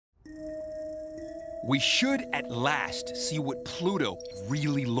We should at last see what Pluto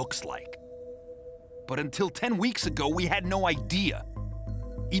really looks like. But until 10 weeks ago, we had no idea,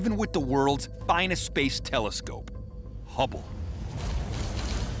 even with the world's finest space telescope, Hubble.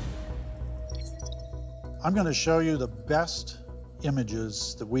 I'm going to show you the best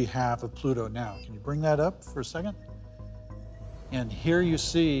images that we have of Pluto now. Can you bring that up for a second? And here you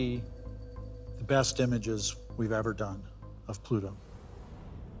see the best images we've ever done of Pluto.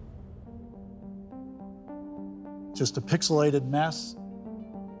 Just a pixelated mess,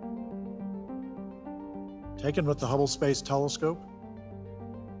 taken with the Hubble Space Telescope.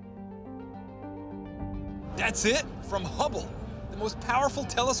 That's it? From Hubble, the most powerful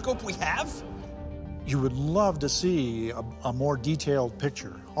telescope we have? You would love to see a more detailed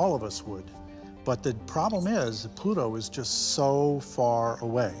picture. All of us would. But the problem is that Pluto is just so far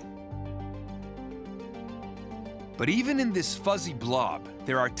away. But even in this fuzzy blob,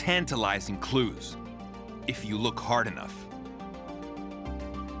 there are tantalizing clues, if you look hard enough.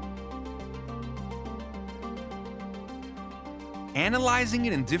 Analyzing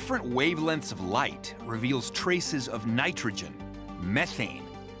it in different wavelengths of light reveals traces of nitrogen, methane,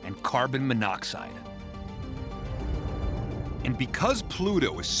 and carbon monoxide. And because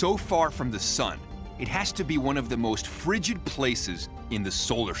Pluto is so far from the sun, it has to be one of the most frigid places in the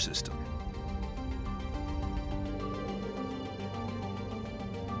solar system.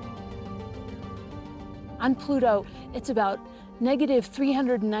 On Pluto, it's about negative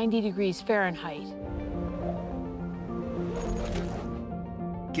 390 degrees Fahrenheit.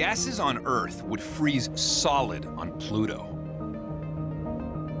 Gases on Earth would freeze solid on Pluto.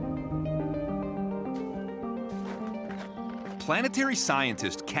 Planetary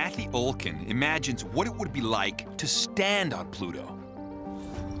scientist Kathy Olkin imagines what it would be like to stand on Pluto.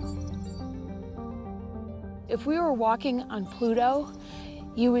 If we were walking on Pluto,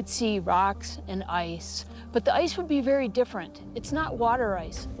 you would see rocks and ice, but the ice would be very different. It's not water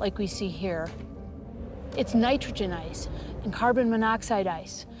ice like we see here. It's nitrogen ice and carbon monoxide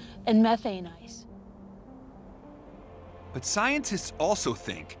ice and methane ice. But scientists also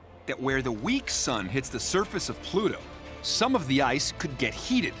think that where the weak sun hits the surface of Pluto, some of the ice could get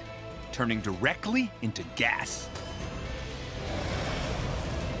heated, turning directly into gas.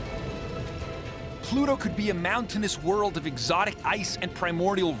 Pluto could be a mountainous world of exotic ice and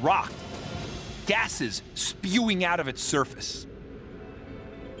primordial rock, gases spewing out of its surface.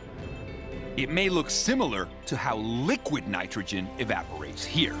 It may look similar to how liquid nitrogen evaporates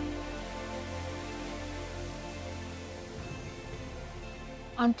here.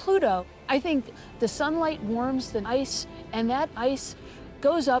 On Pluto, I think the sunlight warms the ice, and that ice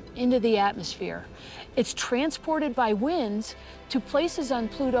goes up into the atmosphere. It's transported by winds to places on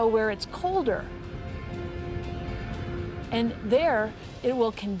Pluto where it's colder. And there, it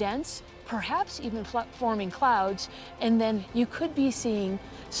will condense, perhaps even forming clouds, and then you could be seeing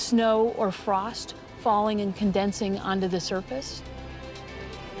snow or frost falling and condensing onto the surface.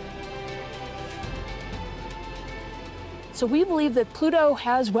 So we believe that Pluto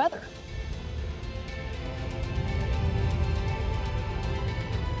has weather.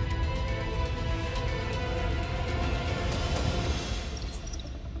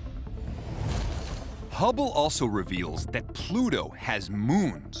 Hubble also reveals that Pluto has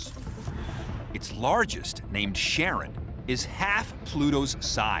moons. Its largest, named Charon, is half Pluto's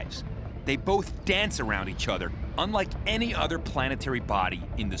size. They both dance around each other, unlike any other planetary body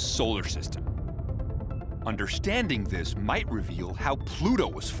in the solar system. Understanding this might reveal how Pluto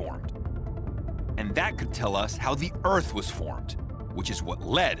was formed. And that could tell us how the Earth was formed, which is what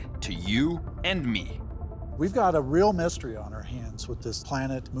led to you and me. We've got a real mystery on our hands with this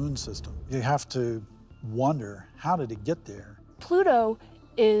planet-moon system. You have to wonder, how did it get there? Pluto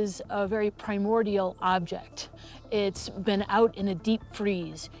is a very primordial object. It's been out in a deep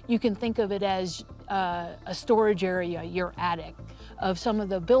freeze. You can think of it as a storage area, your attic, of some of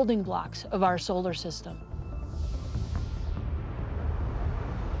the building blocks of our solar system.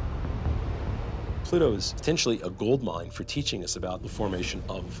 Pluto is potentially a gold mine for teaching us about the formation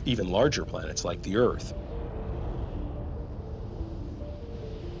of even larger planets like the Earth.